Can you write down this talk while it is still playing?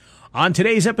On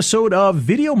today's episode of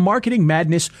Video Marketing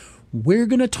Madness, we're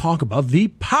going to talk about the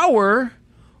power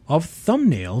of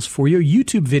thumbnails for your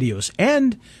YouTube videos,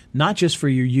 and not just for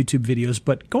your YouTube videos,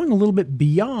 but going a little bit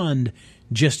beyond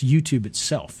just YouTube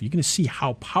itself. You're going to see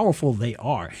how powerful they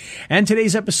are. And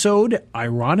today's episode,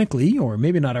 ironically, or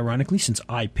maybe not ironically since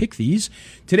I pick these,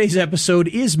 today's episode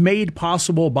is made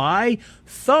possible by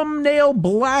Thumbnail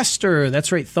Blaster.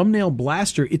 That's right, Thumbnail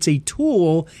Blaster. It's a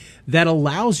tool that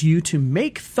allows you to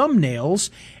make thumbnails,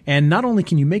 and not only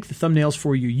can you make the thumbnails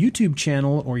for your YouTube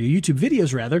channel, or your YouTube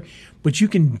videos rather, but you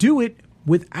can do it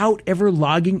without ever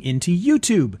logging into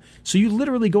YouTube. So you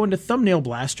literally go into Thumbnail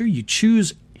Blaster, you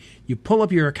pull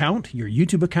up your account, your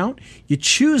YouTube account, you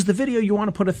choose the video you want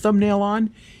to put a thumbnail on,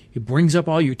 it brings up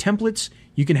all your templates.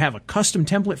 You can have a custom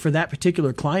template for that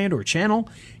particular client or channel.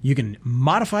 You can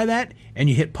modify that, and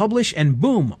you hit publish, and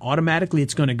boom, automatically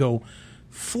it's going to go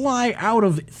fly out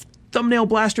of Thumbnail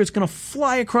Blaster. It's going to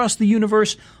fly across the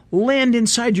universe, land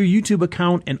inside your YouTube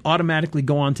account, and automatically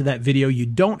go onto that video. You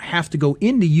don't have to go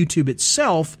into YouTube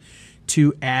itself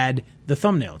to add the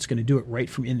thumbnail. It's going to do it right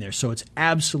from in there. So it's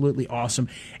absolutely awesome.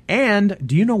 And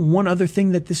do you know one other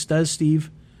thing that this does,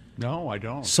 Steve? No, I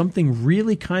don't. Something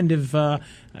really kind of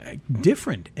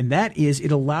different, and that is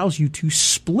it allows you to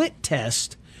split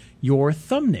test your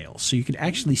thumbnails. So you can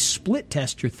actually split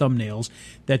test your thumbnails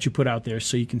that you put out there,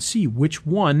 so you can see which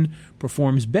one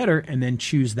performs better and then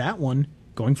choose that one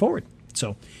going forward.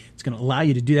 So it's going to allow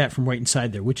you to do that from right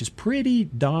inside there, which is pretty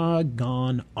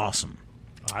doggone awesome.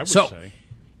 I would say.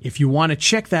 If you want to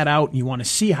check that out and you want to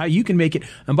see how you can make it,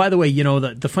 and by the way, you know,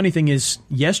 the funny thing is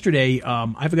yesterday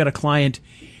I've got a client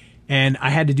and I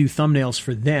had to do thumbnails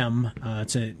for them.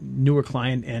 It's a newer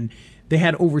client, and they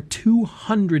had over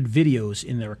 200 videos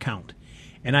in their account.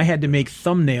 And I had to make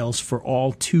thumbnails for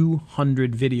all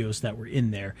 200 videos that were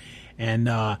in there. And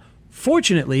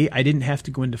fortunately, I didn't have to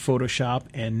go into Photoshop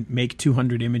and make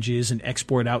 200 images and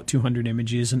export out 200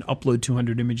 images and upload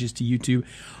 200 images to YouTube.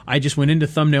 I just went into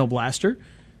Thumbnail Blaster,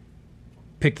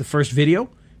 picked the first video,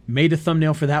 made a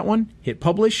thumbnail for that one, hit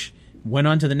publish, went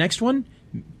on to the next one,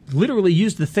 literally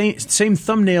used the same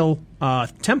thumbnail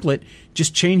template,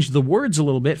 just changed the words a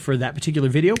little bit for that particular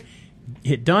video,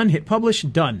 hit done, hit publish,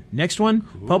 done. Next one,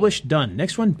 publish, done.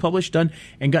 Next one, publish, done,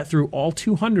 and got through all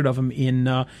 200 of them in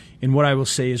what I will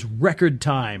say is record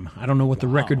time. I don't know what the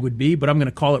record would be, but I'm going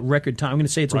to call it record time. I'm going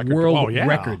to say it's a world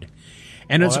record.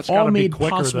 And it's all made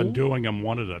quicker possible than doing them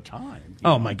one at a time.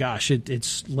 Oh my gosh,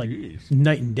 it's like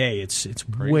night and day. It's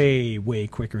way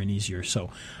quicker and easier. So,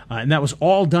 and that was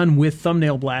all done with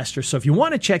Thumbnail Blaster. So if you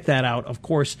want to check that out, of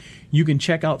course, you can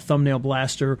check out Thumbnail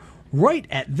Blaster right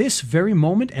at this very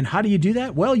moment. And how do you do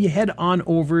that? Well, you head on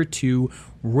over to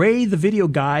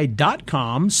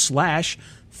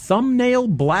raythevideoguy.com/Thumbnail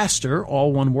Blaster,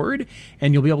 all one word,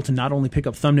 and you'll be able to not only pick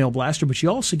up Thumbnail Blaster, but you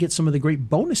also get some of the great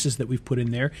bonuses that we've put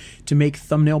in there to make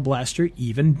Thumbnail Blaster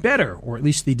even better, or at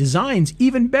least the designs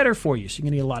even better for you. So you're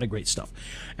going to get a lot of great stuff.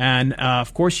 And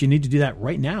of course, you need to do that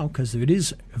right now because it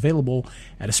is available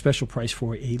at a special price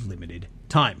for a limited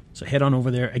time. So head on over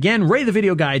there. Again,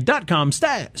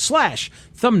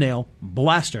 raythevideoguy.com/Thumbnail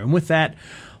Blaster. And with that,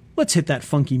 let's hit that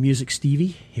funky music,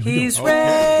 Stevie. Here we He's go.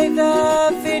 Ray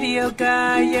the Video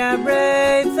Guy, yeah,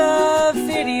 Ray the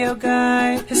Video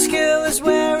Guy. His skill is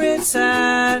where it's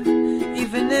at,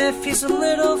 even if he's a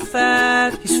little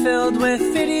fat. He's filled with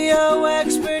video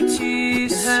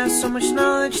expertise and has so much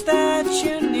knowledge that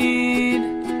you need.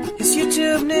 His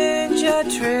YouTube ninja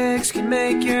tricks can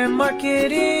make your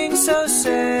marketing so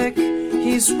sick.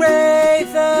 He's Ray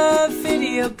the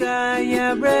Video Guy,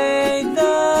 yeah, Ray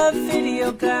the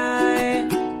Video Guy.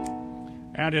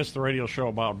 And it's the radio show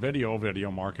about video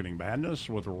marketing madness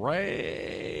with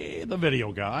Ray the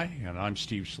Video Guy, and I'm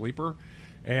Steve Sleeper.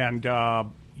 And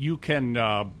you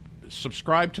can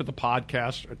subscribe to the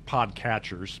podcatchers,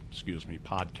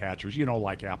 you know,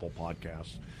 like Apple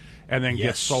Podcasts, and then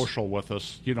get social with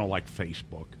us, you know, like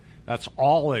Facebook. That's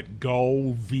all at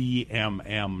govmm.com.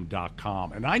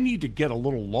 And I need to get a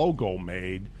little logo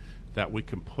made that we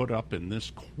can put up in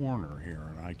this corner here,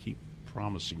 and I keep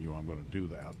promising you I'm going to do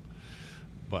that.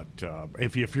 But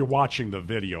if you're watching the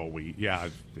video, we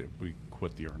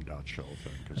quit the Earned Out Show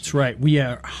thing. That's right. We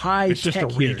are high it's tech just a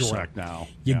here, redirect so now.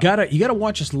 You gotta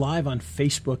watch us live on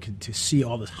Facebook to see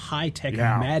all this high tech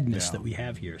madness that we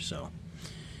have here. So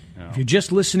if you're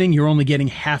just listening, you're only getting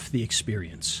half the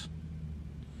experience.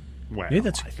 Well, maybe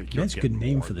that's a good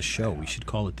name for the show. We should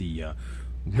call it the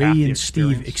Ray and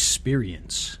Steve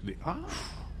Experience. The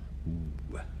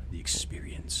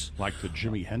Experience. Like the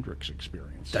Jimi Hendrix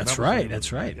Experience. That's right.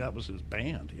 That's right. That was his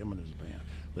band, him and his band.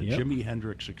 The Jimi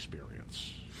Hendrix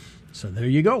Experience. So there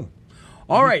you go.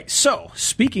 All right, so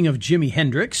speaking of Jimi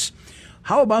Hendrix,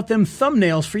 how about them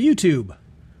thumbnails for YouTube?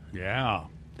 Yeah.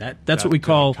 That's what we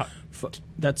call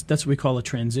that's what we call a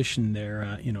transition there.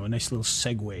 A nice little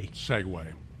segue.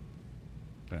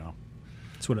 Yeah.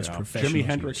 That's what us professionals Jimi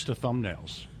Hendrix use. to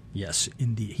thumbnails. Yes,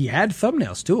 indeed. He had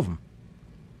thumbnails, 2 of them.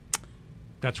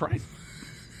 That's right.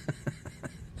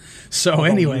 So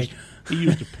anyway, he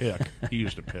used to pick. He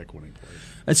used to pick when he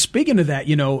played. Speaking of that,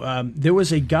 there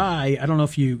was a guy. I don't know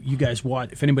if you guys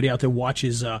watch. If anybody out there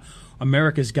watches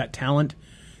America's Got Talent,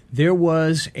 there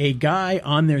was a guy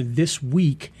on there this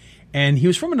week, and he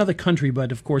was from another country.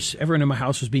 But of course, everyone in my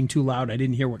house was being too loud. I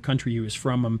didn't hear what country he was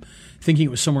from. I'm thinking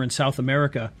it was somewhere in South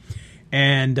America.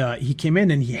 And he came in,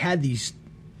 and he had these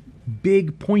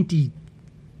big, pointy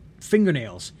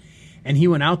fingernails. And he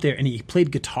went out there and he played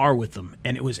guitar with them,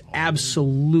 and it was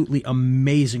absolutely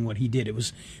amazing what he did.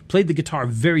 Played the guitar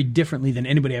very differently than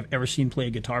anybody I've ever seen play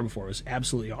a guitar before. It was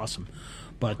absolutely awesome.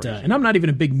 But and I'm not even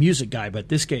a big music guy, but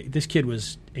this kid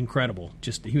was incredible.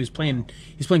 He's playing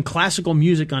classical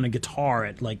music on a guitar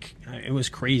it was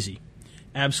crazy,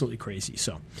 absolutely crazy.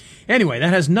 So anyway, that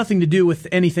has nothing to do with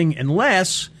anything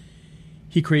unless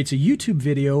he creates a YouTube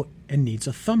video and needs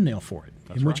a thumbnail for it.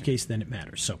 In which case, then it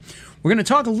matters. So we're going to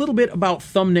talk a little bit about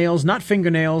thumbnails, not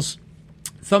fingernails,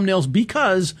 thumbnails,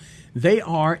 because they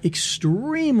are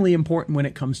extremely important when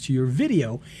it comes to your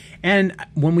video. And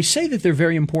when we say that they're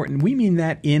very important, we mean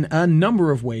that in a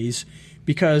number of ways,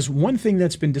 because one thing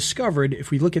that's been discovered, if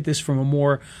we look at this from a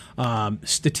more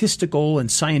statistical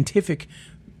and scientific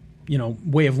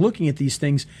way of looking at these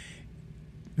things,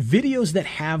 videos that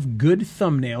have good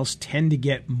thumbnails tend to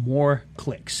get more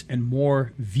clicks and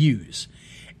more views.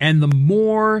 And the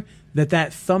more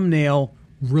that thumbnail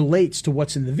relates to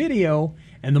what's in the video,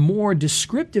 and the more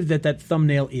descriptive that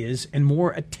thumbnail is, and more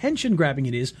attention-grabbing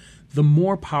it is, the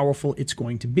more powerful it's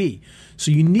going to be. So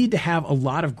you need to have a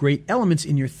lot of great elements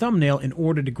in your thumbnail in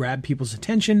order to grab people's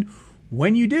attention.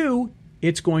 When you do,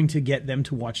 it's going to get them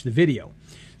to watch the video.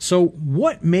 So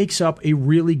what makes up a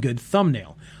really good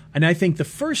thumbnail? And I think the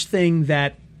first thing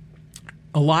that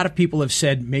a lot of people have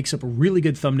said makes up a really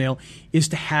good thumbnail is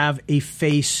to have a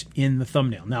face in the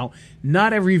thumbnail. Now,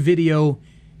 not every video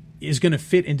is going to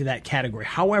fit into that category.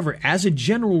 However, as a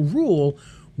general rule,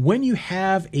 when you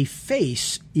have a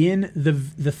face in the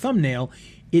thumbnail,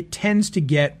 it tends to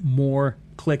get more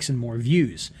clicks and more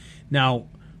views. Now,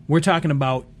 we're talking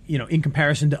about, in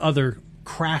comparison to other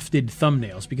crafted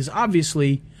thumbnails, because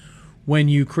obviously when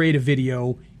you create a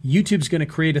video, YouTube's going to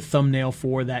create a thumbnail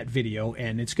for that video,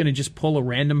 and it's going to just pull a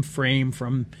random frame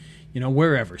from,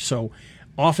 wherever. So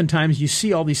oftentimes you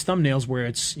see all these thumbnails where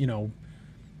it's,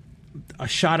 a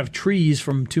shot of trees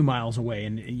from 2 miles away,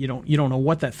 and you don't know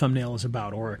what that thumbnail is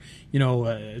about, or,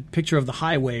 a picture of the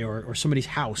highway or somebody's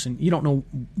house, and you don't know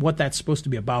what that's supposed to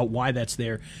be about, why that's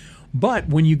there. But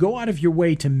when you go out of your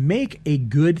way to make a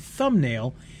good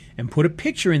thumbnail and put a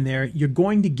picture in there, you're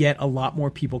going to get a lot more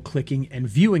people clicking and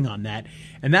viewing on that.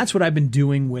 And that's what I've been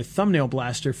doing with Thumbnail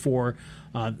Blaster for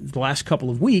the last couple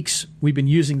of weeks. We've been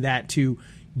using that to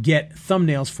get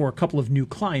thumbnails for a couple of new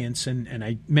clients. And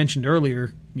I mentioned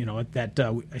earlier,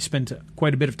 that I spent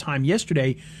quite a bit of time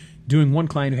yesterday doing one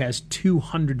client who has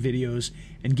 200 videos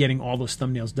and getting all those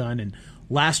thumbnails done. And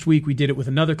last week we did it with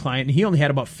another client, and he only had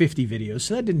about 50 videos,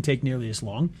 so that didn't take nearly as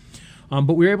long.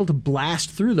 But we were able to blast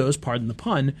through those, pardon the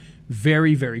pun,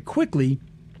 very, very quickly.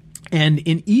 And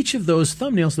in each of those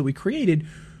thumbnails that we created,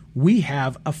 we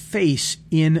have a face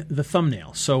in the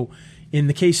thumbnail. So in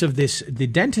the case of the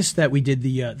dentist that we did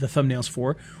the thumbnails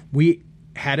for, we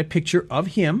had a picture of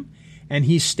him, and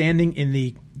he's standing in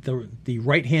the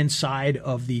right-hand side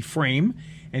of the frame,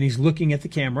 and he's looking at the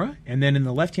camera. And then in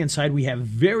the left-hand side, we have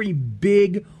very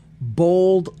big,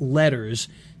 bold letters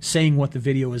saying what the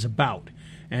video is about.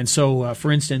 And so,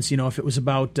 for instance, if it was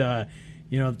about, the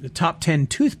top 10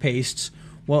 toothpastes,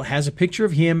 well, it has a picture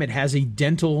of him. It has a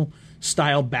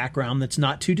dental-style background that's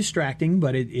not too distracting,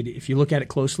 but if you look at it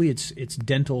closely, it's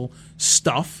dental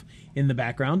stuff in the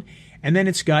background. And then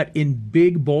it's got, in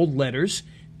big, bold letters,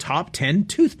 top 10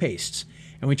 toothpastes.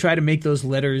 And we try to make those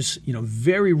letters,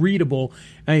 very readable.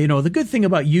 The good thing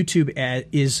about YouTube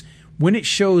is when it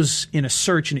shows in a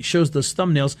search and it shows those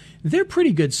thumbnails, they're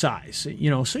pretty good size.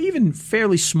 So even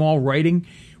fairly small writing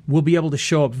will be able to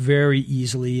show up very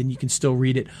easily, and you can still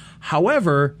read it.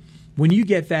 However, when you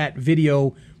get that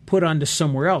video put onto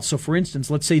somewhere else, so for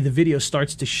instance, let's say the video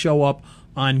starts to show up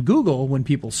on Google when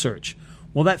people search.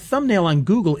 Well, that thumbnail on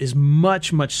Google is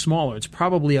much, much smaller. It's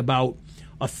probably about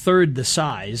a third the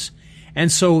size.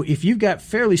 And so if you've got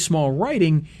fairly small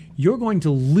writing, you're going to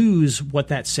lose what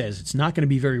that says. It's not going to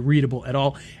be very readable at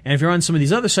all. And if you're on some of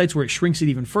these other sites where it shrinks it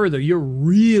even further, you're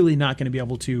really not going to be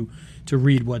able to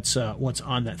read what's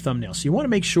on that thumbnail. So you want to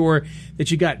make sure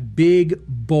that you got big,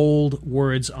 bold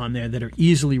words on there that are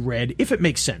easily read, if it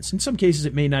makes sense. In some cases,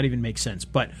 it may not even make sense,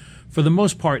 but for the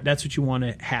most part, that's what you want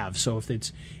to have. So if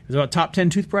it's about top 10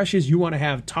 toothbrushes, you want to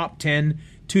have top 10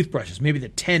 toothbrushes. Maybe the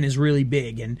 10 is really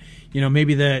big, and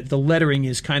maybe the lettering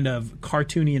is kind of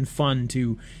cartoony and fun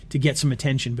to get some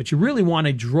attention. But you really want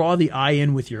to draw the eye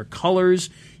in with your colors.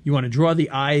 You want to draw the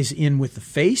eyes in with the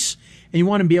face, and you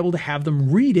want to be able to have them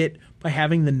read it by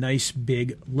having the nice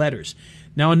big letters.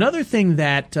 Now, another thing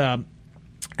that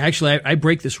actually I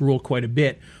break this rule quite a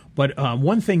bit, but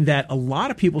one thing that a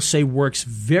lot of people say works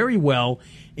very well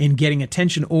in getting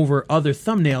attention over other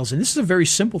thumbnails, and this is a very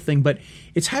simple thing, but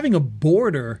it's having a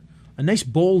border, a nice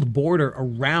bold border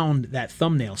around that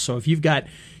thumbnail. So if you've got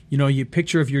your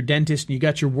picture of your dentist and you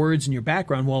got your words in your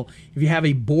background, well, if you have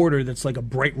a border that's like a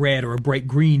bright red or a bright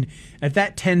green,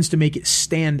 that tends to make it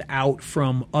stand out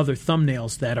from other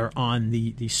thumbnails that are on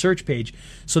the search page.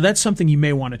 So that's something you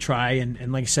may want to try.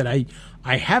 And like I said,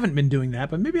 I haven't been doing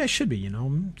that, but maybe I should be.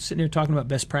 I'm sitting here talking about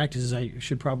best practices. I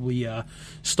should probably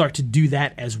start to do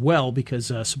that as well,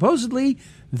 because supposedly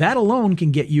that alone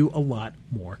can get you a lot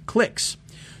more clicks.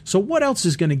 So what else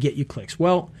is going to get you clicks?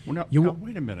 Well, now,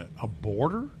 wait a minute. A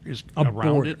border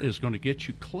around it is going to get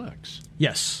you clicks.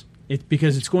 Yes,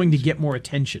 because it's going to get more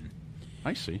attention.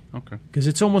 I see. Okay. Because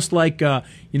it's almost like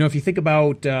if you think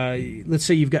about, let's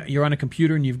say you're on a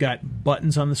computer and you've got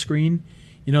buttons on the screen.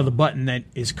 The button that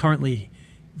is currently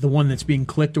the one that's being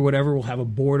clicked or whatever will have a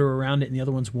border around it, and the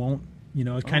other ones won't.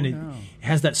 It kind of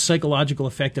has that psychological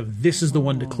effect of this is the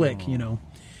one to click.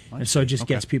 And so it just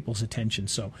gets people's attention.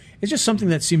 So it's just something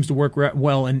that seems to work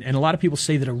well. And a lot of people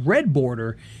say that a red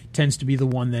border tends to be the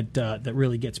one that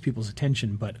really gets people's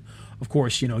attention. But, of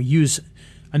course, use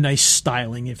a nice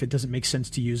styling. If it doesn't make sense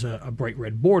to use a bright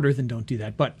red border, then don't do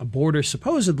that. But a border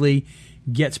supposedly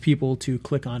gets people to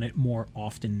click on it more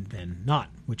often than not,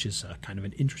 which is kind of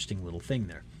an interesting little thing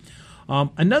there.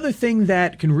 Another thing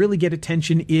that can really get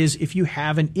attention is if you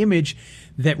have an image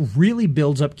that really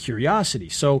builds up curiosity.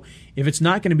 So if it's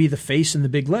not going to be the face and the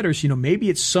big letters, maybe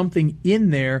it's something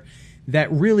in there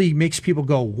that really makes people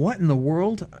go, what in the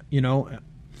world?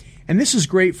 And this is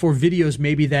great for videos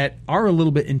maybe that are a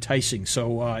little bit enticing.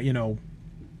 So,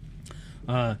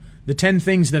 the 10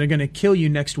 things that are going to kill you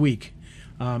next week.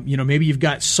 Maybe you've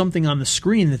got something on the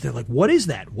screen that they're like, what is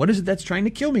that? What is it that's trying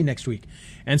to kill me next week?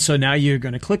 And so now you're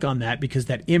going to click on that because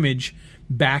that image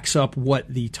backs up what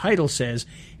the title says,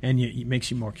 and it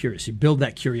makes you more curious. You build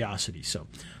that curiosity. So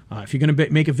if you're going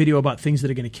to make a video about things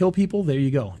that are going to kill people, there you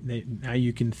go. Now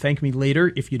you can thank me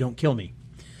later if you don't kill me.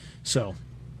 So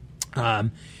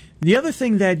the other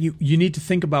thing that you need to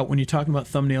think about when you're talking about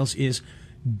thumbnails is,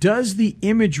 does the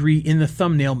imagery in the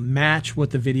thumbnail match what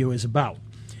the video is about?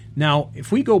 Now,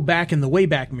 if we go back in the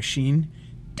Wayback Machine,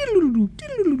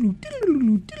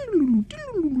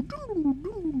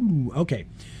 okay,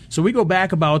 so we go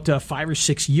back about 5 or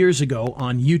 6 years ago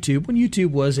on YouTube, when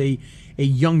YouTube was a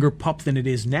younger pup than it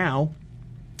is now.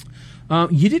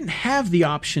 You didn't have the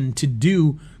option to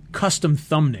do custom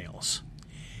thumbnails.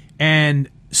 And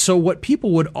so what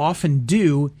people would often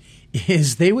do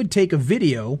is they would take a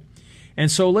video,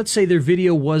 and so let's say their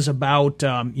video was about,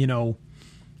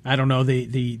 I don't know,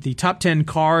 the top 10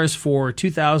 cars for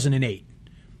 2008,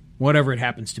 whatever it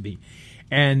happens to be.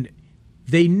 And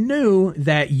they knew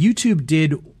that YouTube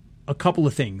did a couple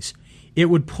of things. It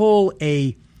would pull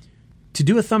to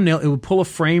do a thumbnail, it would pull a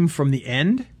frame from the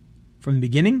end, from the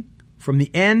beginning, from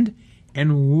the end,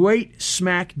 and right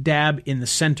smack dab in the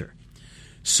center.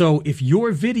 So if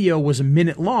your video was a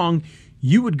minute long,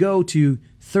 you would go to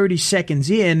 30 seconds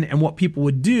in, and what people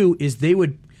would do is they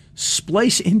would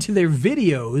splice into their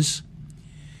videos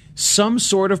some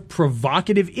sort of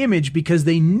provocative image because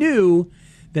they knew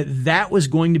that was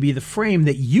going to be the frame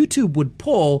that YouTube would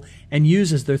pull and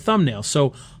use as their thumbnail.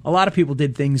 So a lot of people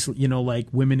did things, like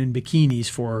women in bikinis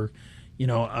for,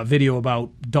 a video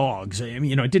about dogs. I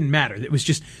mean, it didn't matter. It was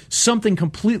just something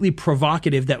completely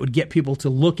provocative that would get people to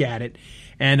look at it.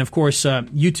 And of course,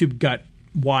 YouTube got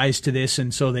wise to this,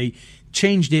 and so they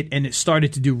changed it, and it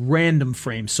started to do random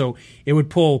frames. So it would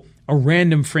pull a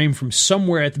random frame from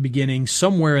somewhere at the beginning,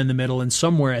 somewhere in the middle, and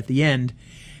somewhere at the end.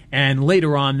 And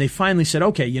later on, they finally said,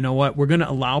 okay, you know what? We're going to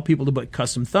allow people to put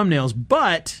custom thumbnails,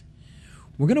 but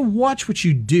we're going to watch what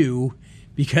you do,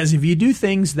 because if you do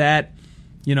things that,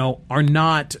 are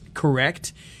not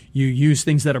correct, you use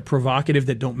things that are provocative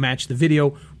that don't match the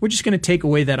video, we're just going to take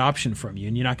away that option from you,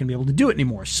 and you're not going to be able to do it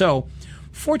anymore. So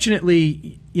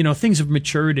fortunately, things have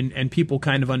matured and people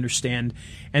kind of understand,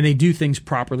 and they do things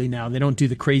properly now. They don't do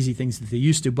the crazy things that they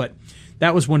used to, but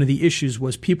that was one of the issues,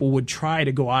 was people would try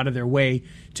to go out of their way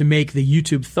to make the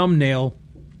YouTube thumbnail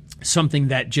something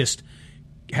that just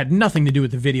had nothing to do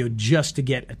with the video, just to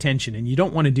get attention. And you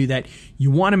don't want to do that.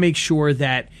 You want to make sure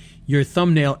that your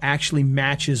thumbnail actually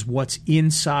matches what's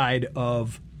inside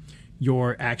of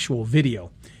your actual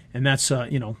video. And that's,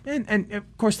 and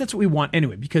of course that's what we want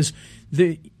anyway, because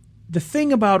the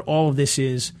thing about all of this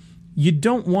is you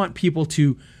don't want people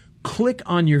to click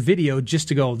on your video just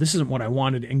to go, this isn't what I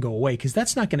wanted, and go away, because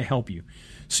that's not going to help you.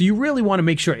 So you really want to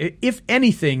make sure, if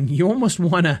anything, you almost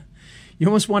want to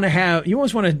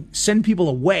send people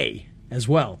away as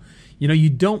well. You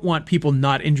don't want people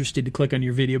not interested to click on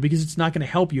your video, because it's not going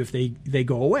to help you if they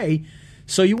go away.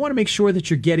 So you want to make sure that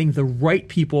you're getting the right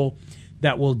people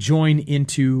that will join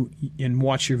into and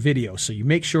watch your video. So you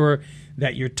make sure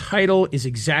that your title is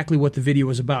exactly what the video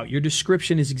is about, your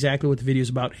description is exactly what the video is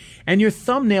about, and your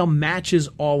thumbnail matches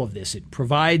all of this. It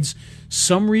provides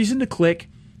some reason to click,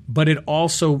 but it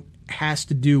also has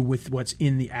to do with what's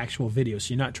in the actual video.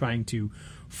 So you're not trying to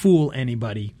fool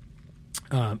anybody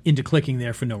into clicking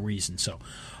there for no reason. So,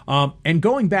 and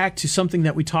going back to something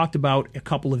that we talked about a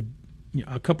couple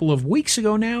of weeks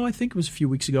ago now, I think it was a few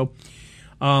weeks ago,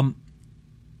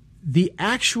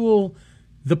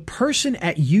 the person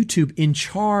at YouTube in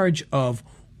charge of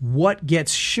what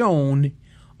gets shown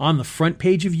on the front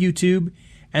page of YouTube,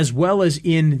 as well as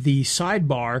in the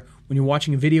sidebar when you're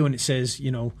watching a video and it says,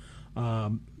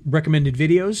 recommended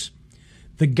videos,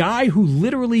 the guy who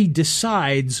literally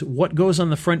decides what goes on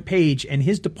the front page, and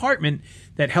his department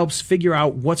that helps figure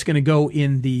out what's going to go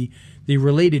in the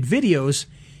related videos,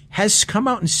 has come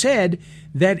out and said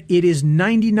that it is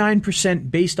 99%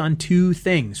 based on two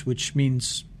things, which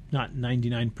means not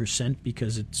 99%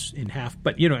 because it's in half,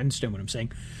 but you understand what I'm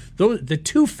saying. The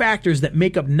two factors that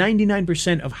make up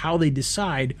 99% of how they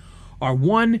decide are,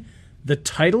 one, the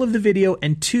title of the video,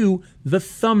 and two, the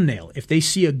thumbnail. If they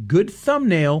see a good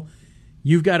thumbnail,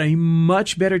 you've got a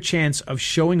much better chance of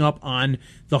showing up on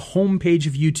the home page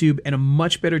of YouTube and a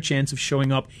much better chance of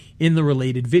showing up in the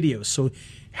related videos. So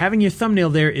having your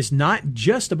thumbnail there is not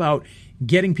just about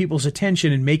getting people's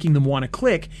attention and making them want to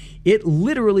click. It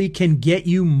literally can get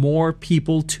you more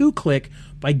people to click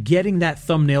by getting that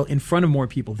thumbnail in front of more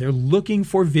people. They're looking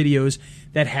for videos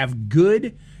that have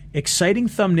good, exciting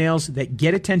thumbnails that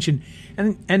get attention.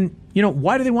 And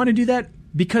why do they want to do that?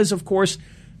 Because, of course,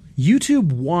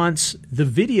 YouTube wants the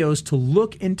videos to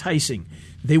look enticing.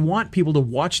 They want people to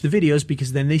watch the videos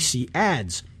because then they see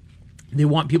ads. They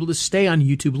want people to stay on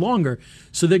YouTube longer.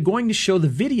 So they're going to show the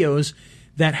videos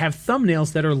that have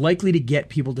thumbnails that are likely to get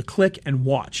people to click and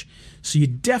watch. So you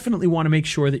definitely want to make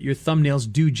sure that your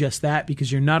thumbnails do just that,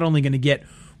 because you're not only going to get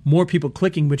more people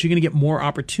clicking, but you're going to get more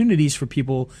opportunities for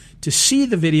people to see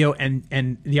the video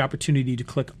and the opportunity to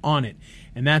click on it.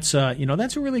 And that's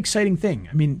that's a really exciting thing.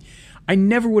 I mean, I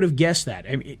never would have guessed that.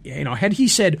 I mean, had he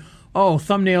said, oh,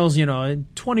 thumbnails,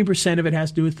 20% of it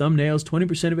has to do with thumbnails,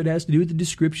 20% of it has to do with the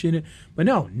description. But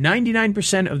no,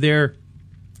 99% of their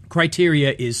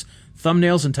criteria is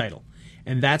thumbnails and title.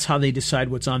 And that's how they decide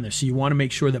what's on there. So you want to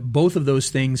make sure that both of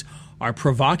those things are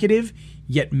provocative,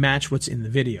 yet match what's in the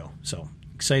video. So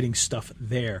exciting stuff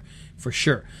there for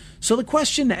sure. So the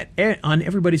question on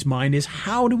everybody's mind is,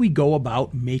 how do we go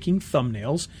about making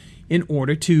thumbnails in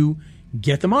order to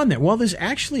get them on there? Well, there's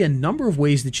actually a number of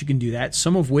ways that you can do that,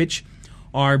 some of which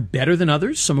are better than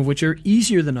others, some of which are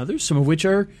easier than others, some of which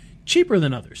are cheaper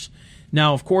than others.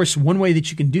 Now, of course, one way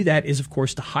that you can do that is, of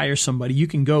course, to hire somebody. You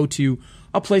can go to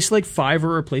a place like Fiverr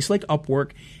or a place like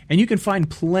Upwork, and you can find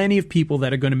plenty of people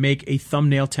that are going to make a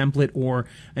thumbnail template or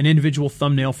an individual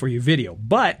thumbnail for your video.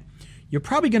 But you're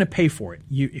probably going to pay for it.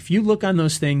 If you look on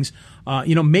those things,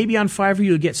 maybe on Fiverr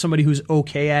you'll get somebody who's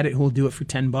okay at it who will do it for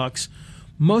 $10.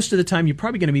 Most of the time, you're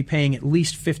probably going to be paying at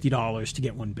least $50 to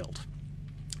get one built.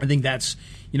 I think that's,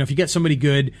 if you get somebody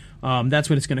good, that's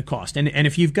what it's going to cost. And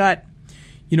if you've got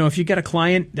a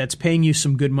client that's paying you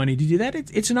some good money to do that,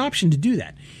 it's an option to do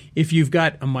that. If you've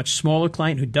got a much smaller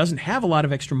client who doesn't have a lot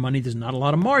of extra money, there's not a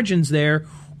lot of margins there,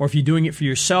 or if you're doing it for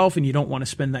yourself and you don't want to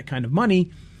spend that kind of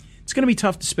money, it's going to be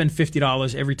tough to spend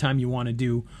 $50 every time you want to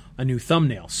do a new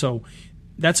thumbnail. So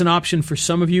that's an option for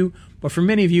some of you, but for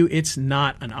many of you, it's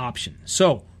not an option.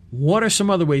 So what are some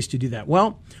other ways to do that?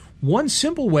 Well, one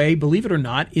simple way, believe it or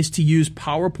not, is to use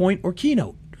PowerPoint or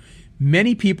Keynote.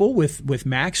 Many people with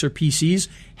Macs or PCs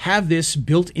have this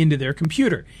built into their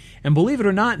computer. And believe it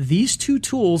or not, these two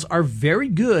tools are very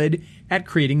good at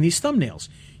creating these thumbnails.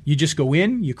 You just go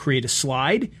in, you create a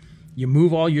slide, you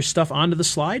move all your stuff onto the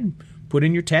slide, put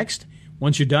in your text.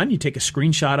 Once you're done, you take a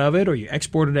screenshot of it or you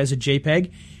export it as a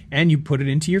JPEG and you put it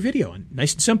into your video. And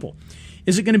nice and simple.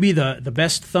 Is it going to be the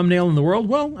best thumbnail in the world?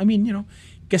 Well, I mean,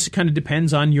 guess it kind of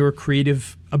depends on your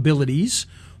creative abilities,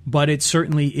 but it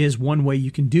certainly is one way you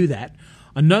can do that.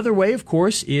 Another way, of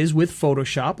course, is with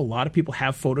Photoshop. A lot of people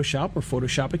have Photoshop or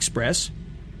Photoshop Express.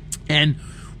 And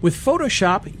with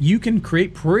Photoshop, you can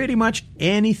create pretty much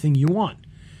anything you want.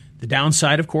 The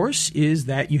downside, of course, is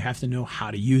that you have to know how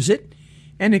to use it.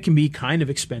 And it can be kind of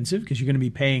expensive because you're going to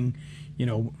be paying, I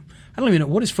don't even know.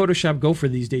 What does Photoshop go for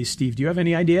these days, Steve? Do you have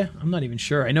any idea? I'm not even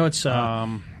sure. I know it's...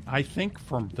 I think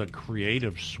from the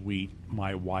Creative Suite,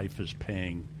 my wife is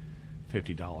paying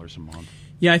 $50 a month.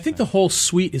 Yeah, I think the whole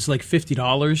suite is like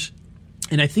 $50.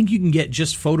 And I think you can get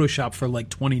just Photoshop for like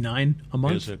 $29 a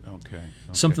month. Is it? Okay.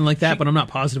 Something like that, but I'm not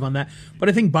positive on that. But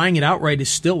I think buying it outright is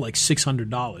still like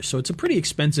 $600. So it's a pretty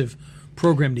expensive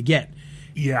program to get.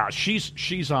 Yeah,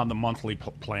 she's on the monthly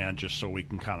plan just so we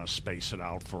can kind of space it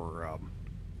out for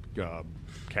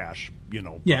cash,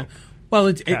 Yeah. Well,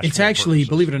 it's actually, purposes.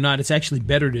 believe it or not, it's actually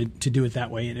better to do it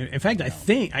that way. And in fact, I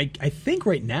think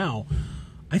right now,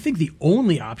 I think the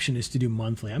only option is to do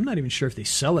monthly. I'm not even sure if they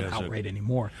sell it outright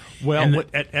anymore. Well,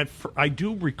 I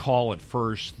do recall at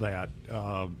first that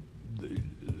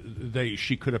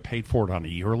she could have paid for it on a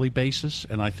yearly basis,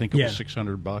 and I think it was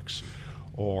 $600.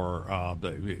 Or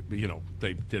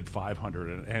they did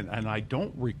 $500, and I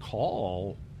don't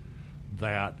recall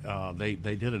that they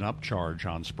did an upcharge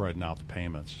on spreading out the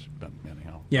payments. But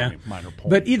anyhow, minor point.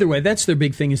 But either way, that's their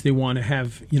big thing is they want to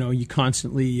have you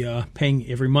constantly paying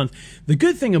every month. The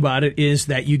good thing about it is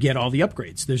that you get all the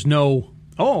upgrades. There's no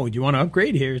do you want to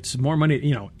upgrade here? It's more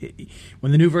money.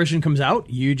 When the new version comes out,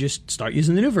 you just start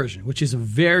using the new version, which is a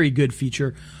very good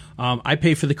feature. I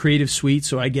pay for the Creative Suite,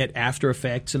 so I get After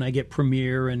Effects and I get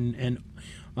Premiere and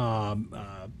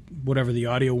whatever the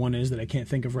audio one is that I can't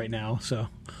think of right now. So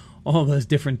all those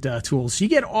different tools. So you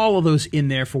get all of those in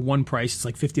there for one price. It's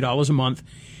like $50 a month,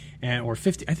 or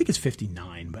 $50. I think it's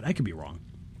 $59, but I could be wrong.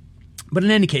 But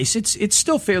in any case, it's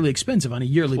still fairly expensive on a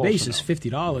yearly basis. Enough.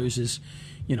 $50 is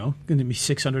going to be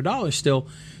 $600 still.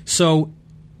 So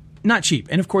not cheap.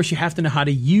 And of course, you have to know how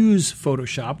to use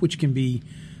Photoshop, which can be.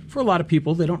 For a lot of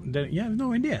people, they have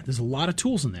no idea. There's a lot of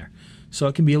tools in there. So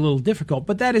it can be a little difficult,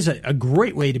 but that is a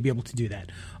great way to be able to do that.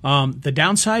 The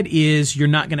downside is you're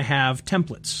not going to have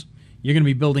templates. You're going to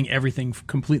be building everything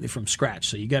completely from scratch.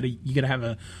 So you got to have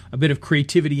a bit of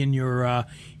creativity in your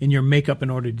makeup in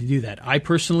order to do that. I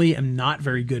personally am not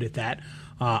very good at that.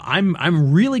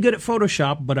 I'm really good at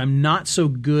Photoshop, but I'm not so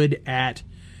good at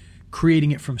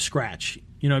creating it from scratch.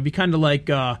 It'd be kind of like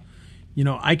I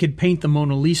could paint the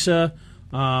Mona Lisa.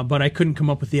 But I couldn't come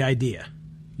up with the idea.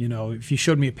 If you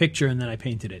showed me a picture and then I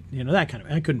painted it, that kind of.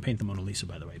 I couldn't paint the Mona Lisa,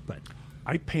 by the way, but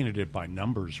I painted it by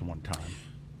numbers one time.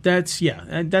 That's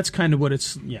kind of what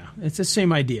it's. Yeah, it's the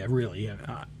same idea, really.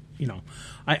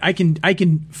 I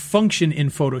can function in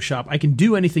Photoshop. I can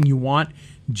do anything you want.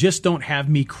 Just don't have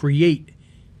me create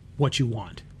what you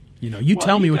want.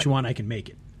 Tell me what you want, I can make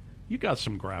it. You got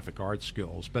some graphic art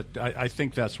skills, but I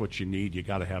think that's what you need. You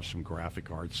got to have some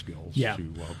graphic art skills. Yeah,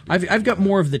 I've got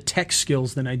more of the tech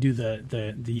skills than I do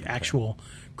the actual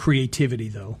creativity,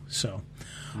 though. So,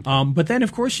 but then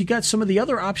of course you got some of the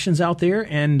other options out there,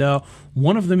 and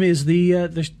one of them is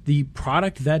the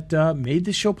product that made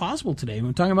this show possible today.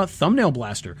 We're talking about Thumbnail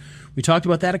Blaster. We talked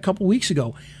about that a couple weeks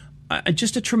ago.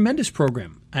 Just a tremendous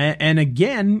program, and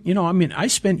again, I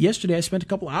spent a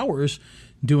couple hours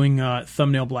doing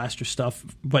Thumbnail Blaster stuff,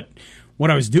 but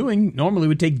what I was doing normally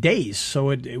would take days, so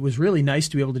it was really nice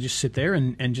to be able to just sit there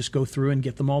and just go through and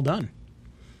get them all done.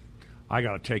 I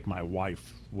got to take my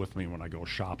wife with me when I go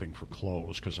shopping for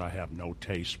clothes because I have no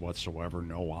taste whatsoever,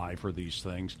 no eye for these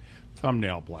things.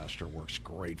 Thumbnail Blaster works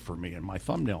great for me, and my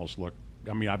thumbnails look.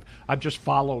 I've just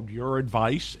followed your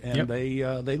advice, and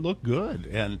they look good,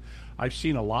 and I've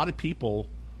seen a lot of people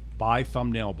buy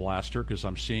Thumbnail Blaster because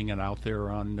I'm seeing it out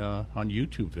there on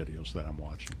YouTube videos that I'm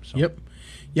watching. So. Yep.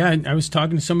 Yeah, and I was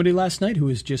talking to somebody last night who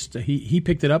was just he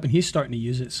picked it up and he's starting to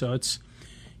use it. So it's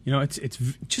it's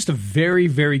just a very,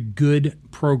 very good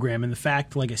program. And the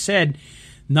fact, like I said,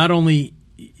 not only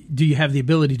do you have the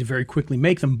ability to very quickly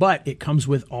make them, but it comes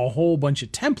with a whole bunch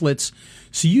of templates,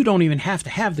 so you don't even have to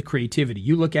have the creativity.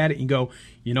 You look at it and go,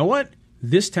 you know what?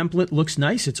 This template looks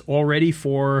nice. It's all ready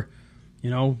for,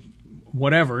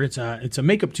 whatever. It's a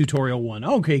makeup tutorial one.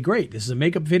 Okay, great. This is a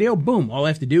makeup video. Boom. All I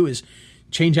have to do is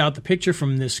change out the picture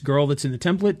from this girl that's in the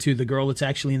template to the girl that's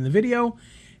actually in the video,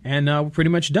 and we're pretty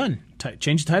much done.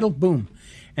 Change the title. Boom.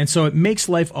 And so it makes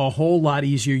life a whole lot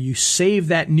easier. You save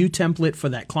that new template for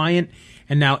that client,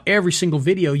 and now every single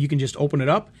video you can just open it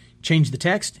up, change the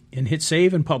text, and hit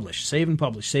save and publish, save and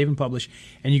publish, save and publish,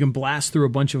 and you can blast through a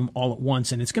bunch of them all at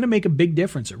once, and it's going to make a big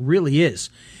difference. It really is.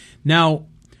 Now,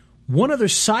 one other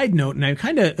side note, and I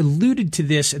kind of alluded to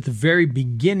this at the very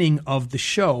beginning of the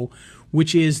show,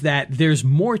 which is that there's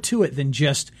more to it than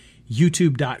just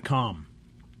YouTube.com.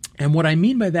 And what I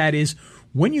mean by that is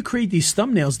when you create these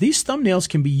thumbnails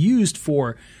can be used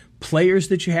for players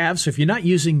that you have. So if you're not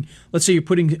using, let's say you're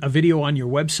putting a video on your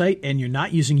website and you're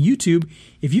not using YouTube,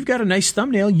 if you've got a nice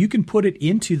thumbnail, you can put it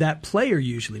into that player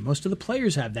usually. Most of the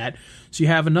players have that. So you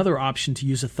have another option to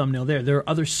use a thumbnail there. There are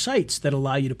other sites that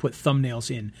allow you to put thumbnails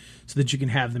in so that you can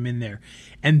have them in there.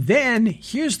 And then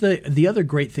here's the other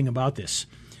great thing about this.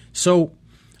 So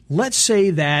let's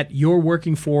say that you're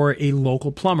working for a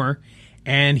local plumber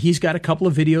and he's got a couple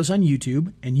of videos on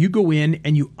YouTube, and you go in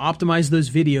and you optimize those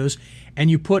videos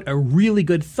and you put a really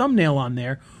good thumbnail on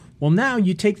there. Well, now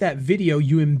you take that video,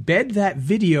 you embed that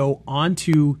video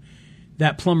onto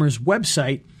that plumber's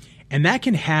website, and that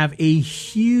can have a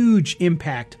huge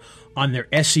impact on their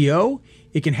SEO.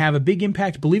 It can have a big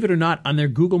impact, believe it or not, on their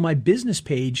Google My Business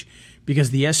page, because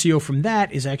the SEO from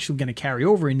that is actually going to carry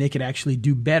over, and they could actually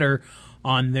do better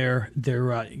on their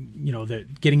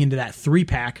getting into that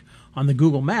 3-pack on the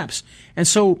Google Maps. And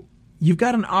so you've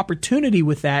got an opportunity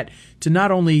with that to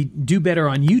not only do better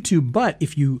on YouTube, but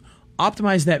if you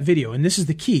optimize that video, and this is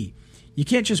the key, you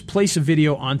can't just place a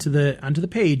video onto the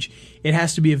page. It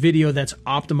has to be a video that's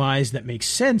optimized, that makes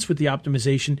sense with the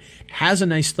optimization, has a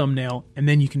nice thumbnail, and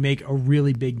then you can make a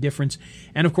really big difference.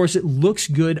 And of course, it looks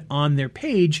good on their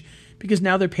page because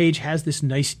now their page has this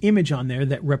nice image on there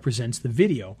that represents the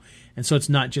video. And so it's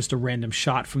not just a random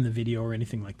shot from the video or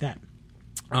anything like that.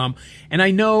 And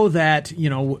I know that,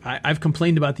 I've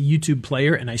complained about the YouTube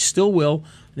player, and I still will.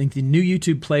 I think the new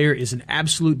YouTube player is an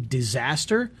absolute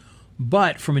disaster,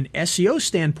 but from an SEO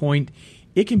standpoint,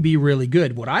 it can be really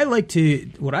good. What I like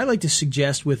to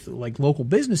suggest with like local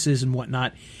businesses and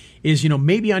whatnot is,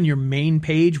 maybe on your main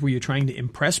page where you're trying to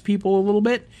impress people a little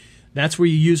bit, that's where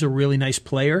you use a really nice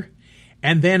player.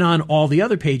 And then on all the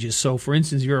other pages, so for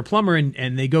instance, you're a plumber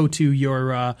and they go to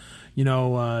your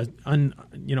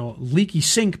leaky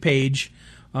sink page,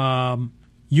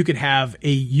 you could have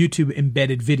a YouTube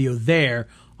embedded video there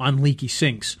on leaky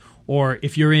sinks. Or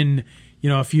if you're in,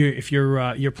 if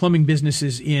your plumbing business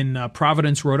is in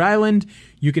Providence, Rhode Island,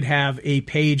 you could have a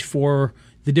page for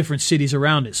the different cities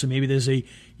around it. So maybe there's a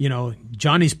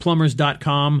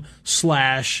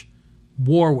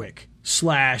johnnysPlumbers.com/Warwick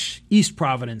 /East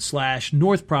Providence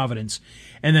 /North Providence,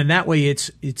 and then that way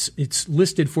it's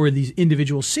listed for these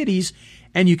individual cities,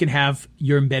 and you can have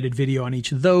your embedded video on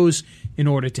each of those in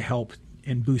order to help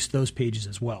and boost those pages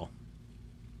as well.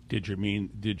 Did you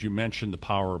mention the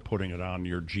power of putting it on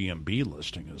your GMB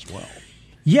listing as well?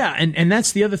 Yeah, and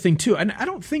that's the other thing too. And I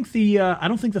don't think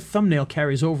the thumbnail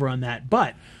carries over on that,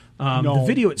 but no. The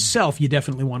video itself, you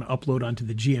definitely want to upload onto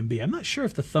the GMB. I'm not sure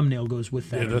if the thumbnail goes with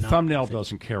that. Yeah, the thumbnail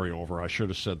doesn't carry over. I should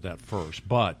have said that first.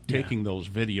 But taking those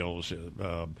videos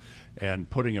and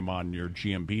putting them on your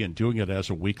GMB and doing it as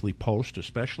a weekly post,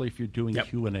 especially if you're doing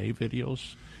Q&A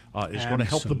videos, is going to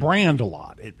help the brand a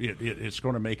lot. It's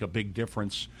going to make a big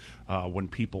difference when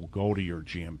people go to your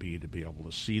GMB to be able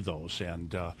to see those.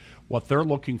 And what they're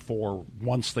looking for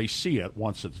once they see it,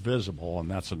 once it's visible,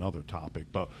 and that's another topic,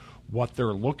 but what they're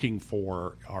looking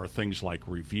for are things like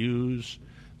reviews.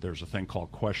 There's a thing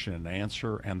called question and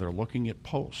answer, and they're looking at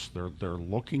posts. They're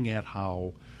looking at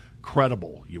how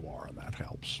credible you are, and that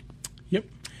helps. Yep.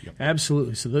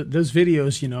 Absolutely. So those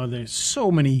videos, there's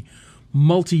so many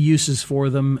multi-uses for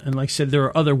them. And like I said, there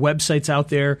are other websites out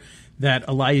there that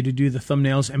allow you to do the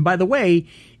thumbnails. And by the way,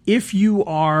 if you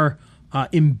are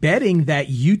embedding that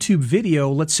YouTube video,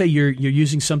 let's say you're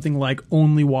using something like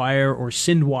OnlyWire or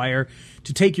SendWire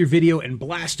to take your video and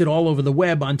blast it all over the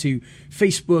web onto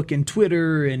Facebook and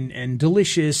Twitter and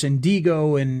Delicious and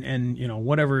Digo and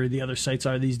whatever the other sites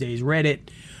are these days, Reddit,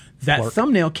 that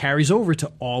thumbnail carries over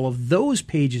to all of those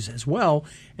pages as well.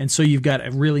 And so you've got a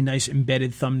really nice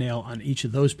embedded thumbnail on each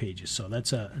of those pages. So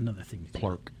that's another thing.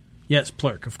 Plurk. Yes,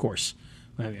 Plurk, of course.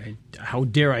 How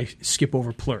dare I skip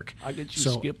over Plurk? How did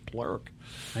you skip Plurk?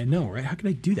 I know, right? How could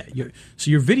I do that?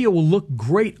 So your video will look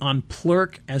great on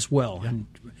Plurk as well. Yeah. And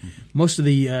most of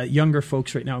the younger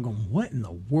folks right now are going, what in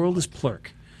the world is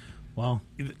Plurk? Well,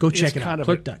 go check it out,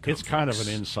 Plurk.com. It's kind of an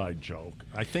inside joke.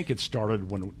 I think it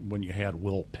started when you had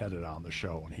Will Pettit on the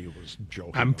show and he was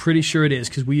joking. I'm pretty sure it is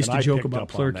because we used to joke about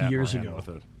Plurk years ago. With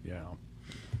it. Yeah.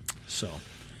 So,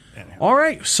 anyhow. All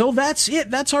right. So that's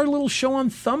it. That's our little show on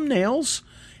thumbnails.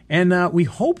 And we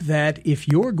hope that if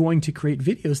you're going to create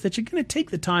videos, that you're going to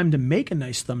take the time to make a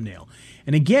nice thumbnail.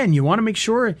 And again, you want to make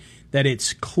sure that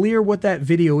it's clear what that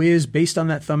video is based on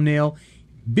that thumbnail.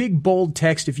 Big, bold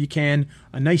text if you can.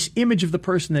 A nice image of the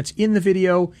person that's in the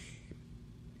video.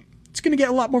 It's going to get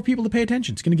a lot more people to pay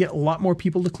attention. It's going to get a lot more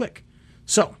people to click.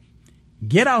 So,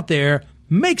 get out there,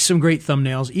 make some great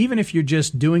thumbnails. Even if you're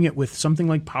just doing it with something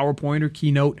like PowerPoint or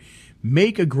Keynote,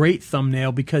 make a great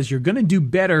thumbnail because you're going to do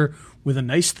better with a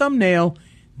nice thumbnail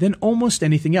than almost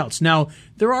anything else. Now,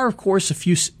 there are, of course, a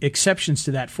few exceptions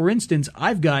to that. For instance,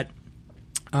 I've got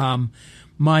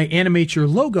my Animate Your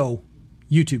Logo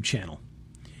YouTube channel.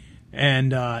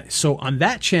 And so on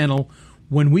that channel,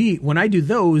 when I do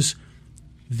those,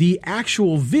 the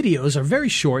actual videos are very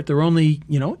short. They're only,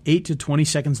 8 to 20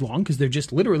 seconds long because they're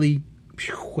just literally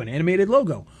an animated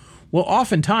logo. Well,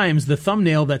 oftentimes the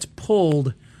thumbnail that's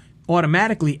pulled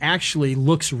automatically actually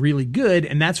looks really good,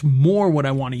 and that's more what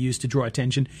I want to use to draw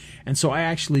attention. And so I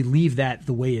actually leave that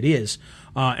the way it is.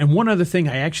 And one other thing,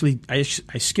 I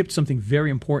skipped something very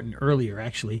important earlier,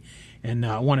 actually, and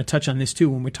I want to touch on this too.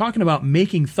 When we're talking about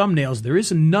making thumbnails, there is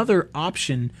another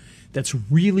option that's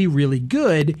really, really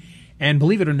good. And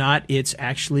believe it or not, it's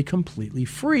actually completely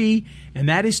free, and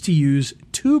that is to use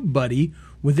TubeBuddy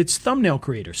with its thumbnail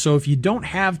creator. So if you don't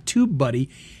have TubeBuddy,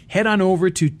 head on over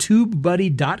to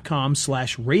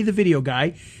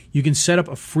tubebuddy.com/RayTheVideoGuy. You can set up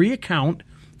a free account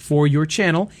for your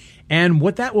channel, and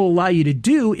what that will allow you to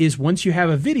do is once you have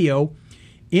a video,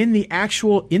 in the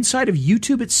actual inside of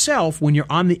YouTube itself, when you're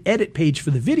on the edit page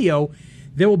for the video,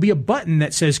 there will be a button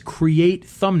that says Create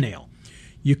Thumbnail.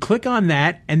 You click on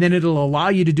that, and then it'll allow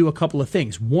you to do a couple of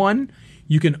things. One,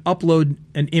 you can upload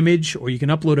an image, or you can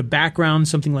upload a background,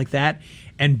 something like that,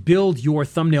 and build your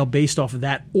thumbnail based off of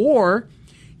that. Or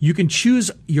you can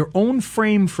choose your own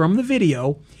frame from the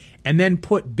video and then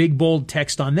put big, bold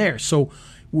text on there. So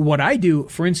what I do,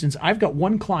 for instance, I've got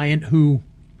one client who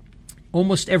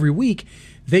almost every week,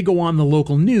 they go on the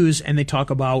local news and they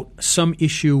talk about some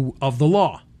issue of the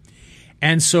law.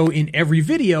 And so in every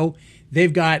video,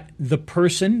 they've got the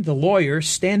person, the lawyer,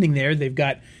 standing there. They've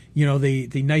got,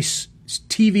 the nice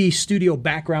TV studio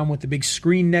background with the big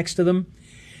screen next to them.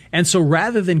 And so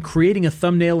rather than creating a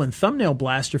thumbnail in Thumbnail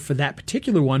Blaster for that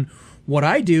particular one, what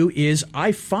I do is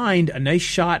I find a nice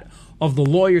shot of the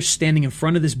lawyer standing in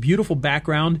front of this beautiful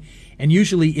background, and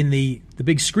usually in the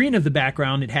big screen of the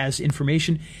background it has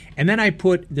information, and then I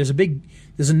put there's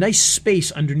a nice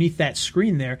space underneath that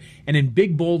screen there, and in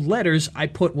big bold letters I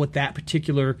put what that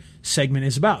particular segment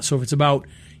is about. So if it's about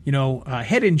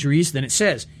head injuries, then it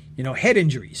says head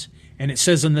injuries. And it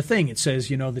says on the thing, it says,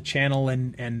 the channel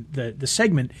and the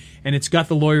segment, and it's got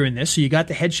the lawyer in this. So you got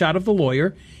the headshot of the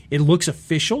lawyer. It looks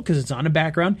official because it's on a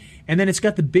background. And then it's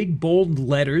got the big, bold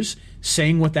letters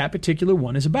saying what that particular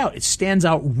one is about. It stands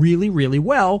out really, really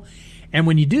well. And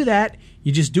when you do that,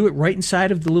 you just do it right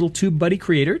inside of the little TubeBuddy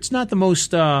creator. It's not the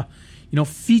most,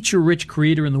 feature-rich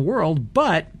creator in the world,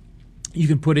 but you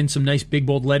can put in some nice big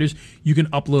bold letters. You can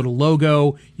upload a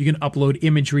logo. You can upload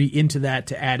imagery into that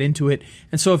to add into it.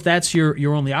 And so if that's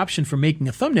your only option for making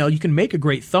a thumbnail, you can make a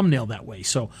great thumbnail that way.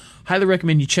 So highly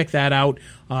recommend you check that out.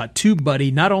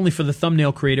 TubeBuddy, not only for the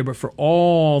thumbnail creator, but for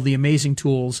all the amazing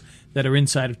tools that are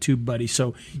inside of TubeBuddy.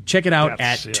 So check it out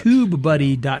at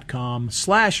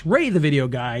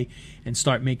tubebuddy.com/RayTheVideoGuy and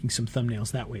start making some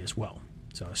thumbnails that way as well.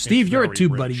 So Steve, you're a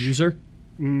TubeBuddy user.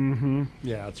 Mm-hmm.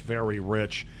 Yeah, it's very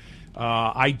rich.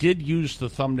 I did use the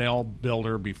thumbnail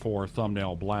builder before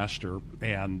Thumbnail Blaster,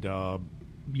 and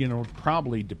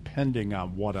probably depending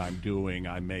on what I'm doing,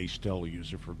 I may still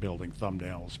use it for building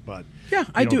thumbnails. But yeah,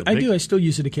 I do. I still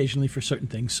use it occasionally for certain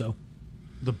things. So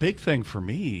the big thing for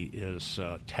me is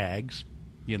tags.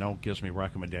 Gives me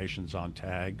recommendations on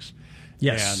tags.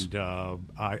 Yes. And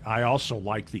I also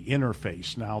like the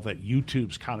interface now that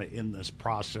YouTube's kind of in this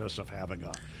process of having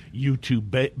a YouTube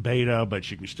beta,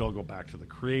 but you can still go back to the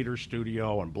Creator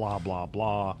Studio and blah, blah,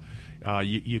 blah.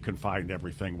 You can find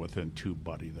everything within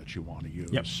TubeBuddy that you want to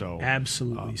use. Yep, so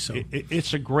absolutely.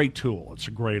 It's a great tool. It's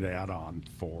a great add-on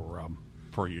for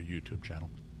your YouTube channel.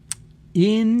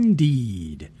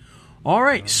 Indeed. All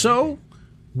right, so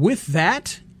with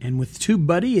that, and with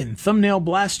TubeBuddy and Thumbnail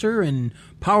Blaster and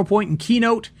PowerPoint and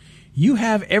Keynote, you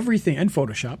have everything, and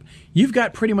Photoshop. You've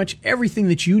got pretty much everything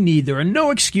that you need. There are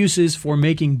no excuses for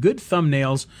making good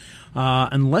thumbnails,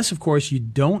 unless, of course, you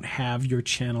don't have your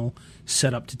channel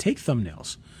set up to take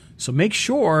thumbnails. So make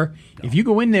sure, if you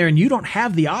go in there and you don't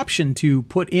have the option to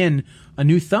put in a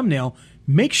new thumbnail,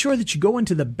 make sure that you go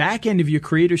into the back end of your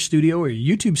Creator Studio or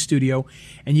your YouTube Studio,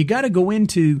 and you got to go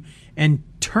into and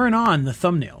turn on the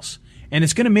thumbnails. And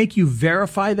it's going to make you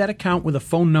verify that account with a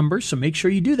phone number, so make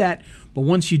sure you do that. But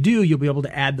once you do, you'll be able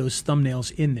to add those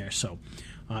thumbnails in there. So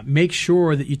make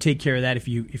sure that you take care of that. If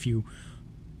you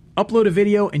upload a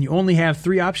video and you only have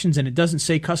 3 options and it doesn't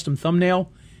say custom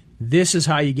thumbnail, this is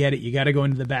how you get it. You got to go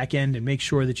into the back end and make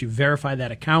sure that you verify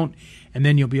that account, and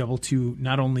then you'll be able to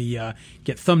not only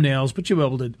get thumbnails, but you'll be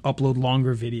able to upload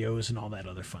longer videos and all that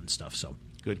other fun stuff. So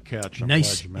good catch. I'm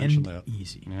nice glad you mentioned and that.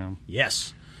 easy. Yeah.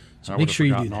 Yes. So I make would've sure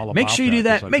you do forgotten all that. Make about sure you do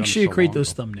that 'cause that. I've Make done sure you so create long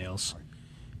those ago. thumbnails.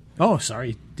 Oh,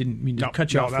 sorry. Didn't mean to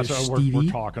cut you off there, that's Stevie.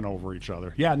 we're talking over each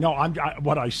other. Yeah, no.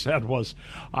 What I said was,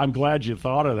 I'm glad you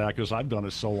thought of that because I've done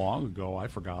it so long ago. I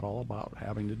forgot all about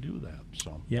having to do that.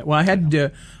 So Yeah, well, I had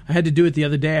to do it the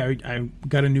other day. I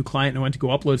got a new client and I went to go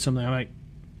upload something. I'm like,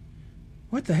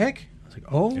 what the heck? I was like,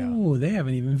 oh, They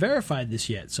haven't even verified this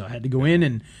yet. So I had to go in,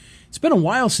 and it's been a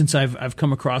while since I've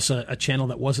come across a channel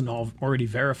that wasn't already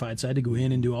verified. So I had to go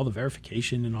in and do all the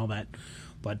verification and all that.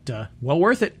 But well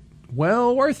worth it.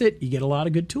 Well worth it. You get a lot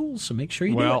of good tools, so make sure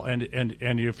you do it. Well,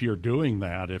 and if you're doing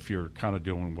that, if you're kind of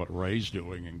doing what Ray's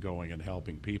doing and going and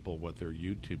helping people with their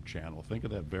YouTube channel, think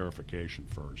of that verification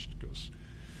first, because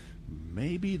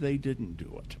maybe they didn't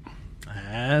do it.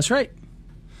 That's right.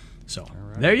 So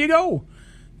there you go.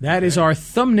 That is our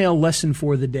thumbnail lesson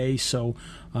for the day. So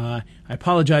I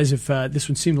apologize if this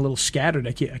one seemed a little scattered.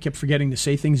 I kept forgetting to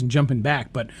say things and jumping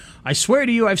back. But I swear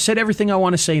to you, I've said everything I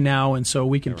want to say now. And so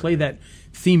we can play that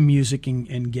theme music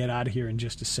and get out of here in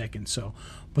just a second. So,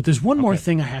 but there's one more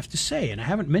thing I have to say, and I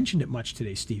haven't mentioned it much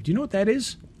today, Steve. Do you know what that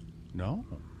is? No.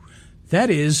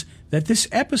 That is that this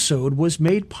episode was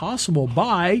made possible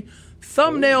by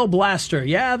Thumbnail Blaster.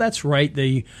 Yeah, that's right.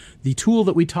 The tool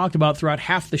that we talked about throughout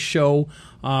half the show.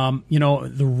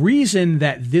 The reason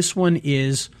that this one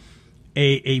is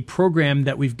a program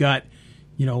that we've got,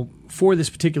 for this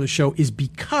particular show is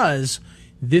because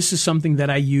this is something that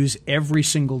I use every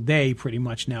single day pretty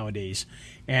much nowadays.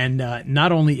 And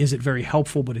not only is it very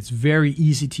helpful, but it's very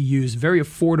easy to use, very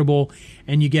affordable,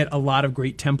 and you get a lot of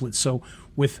great templates. So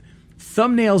with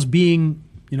thumbnails being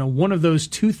one of those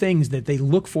 2 things that they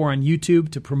look for on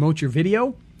YouTube to promote your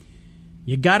video,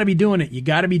 you got to be doing it. You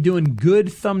got to be doing good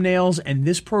thumbnails, and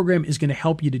this program is going to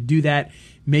help you to do that.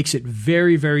 Makes it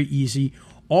very, very easy.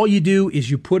 All you do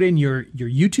is you put in your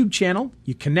YouTube channel,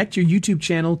 you connect your YouTube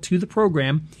channel to the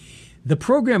program. The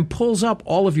program pulls up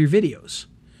all of your videos.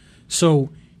 So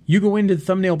you go into the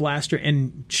Thumbnail Blaster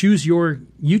and choose your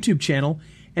YouTube channel,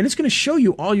 and it's going to show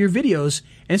you all your videos,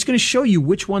 and it's going to show you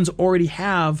which ones already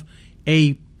have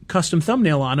a custom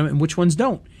thumbnail on them and which ones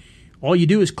don't. All you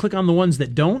do is click on the ones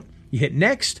that don't, you hit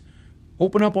next,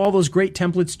 open up all those great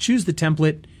templates, choose the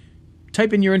template,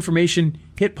 type in your information,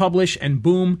 hit publish, and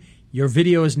boom, your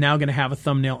video is now going to have a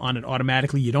thumbnail on it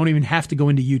automatically. You don't even have to go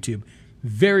into YouTube.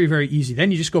 Very, very easy. Then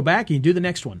you just go back and you do the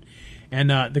next one. And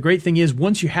the great thing is,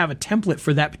 once you have a template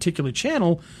for that particular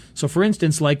channel, so for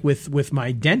instance, like with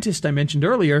my dentist I mentioned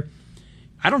earlier,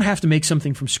 I don't have to make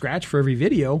something from scratch for every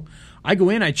video. I go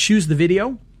in, I choose the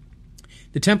video,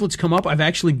 the templates come up. I've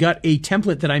actually got a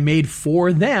template that I made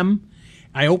for them.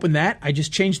 I open that, I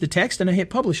just change the text, and I hit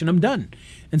publish, and I'm done.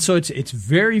 And so it's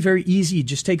very, very easy. It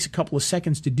just takes a couple of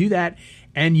seconds to do that,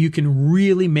 and you can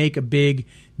really make a big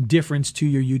difference to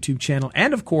your YouTube channel.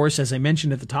 And of course, as I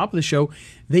mentioned at the top of the show,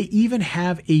 they even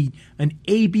have an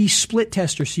A/B split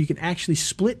tester, so you can actually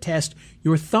split test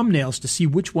your thumbnails to see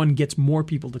which one gets more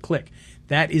people to click.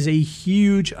 That is a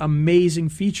huge, amazing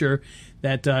feature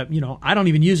that I don't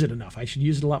even use it enough. I should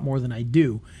use it a lot more than I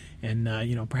do. And,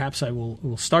 perhaps I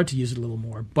will start to use it a little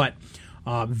more. But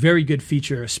very good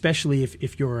feature, especially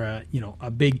if you're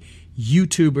a big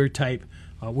YouTuber type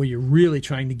where you're really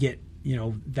trying to get,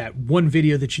 that one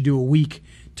video that you do a week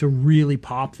to really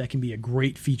pop. That can be a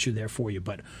great feature there for you.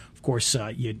 But, of course,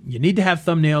 you need to have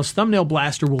thumbnails. Thumbnail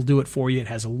Blaster will do it for you. It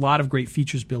has a lot of great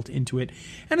features built into it.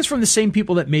 And it's from the same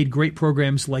people that made great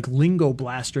programs like Lingo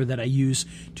Blaster that I use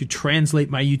to translate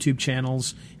my YouTube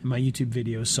channels and my YouTube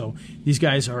videos. So these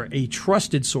guys are a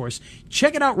trusted source.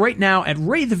 Check it out right now at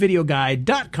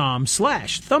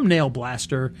raythevideoguy.com/thumbnail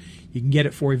blaster. You can get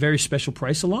it for a very special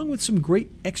price, along with some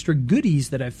great extra goodies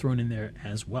that I've thrown in there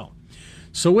as well.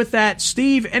 So with that,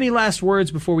 Steve, any last words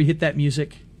before we hit that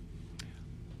music?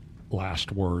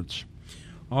 Last words.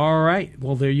 All right.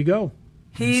 Well, there you go.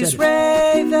 He's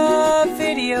Ray the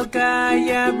Video Guy,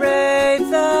 yeah, Ray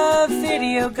the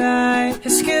Video Guy.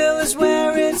 His skill is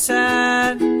where it's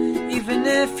at, even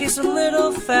if he's a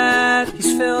little fat.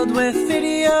 He's filled with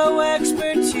video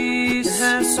expertise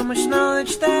and has so much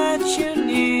knowledge that you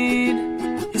need.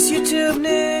 His YouTube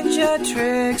ninja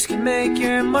tricks can make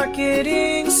your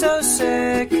marketing so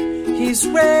sick. He He's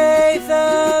Ray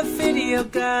the Video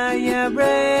Guy, yeah,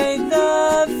 Ray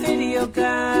the Video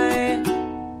Guy.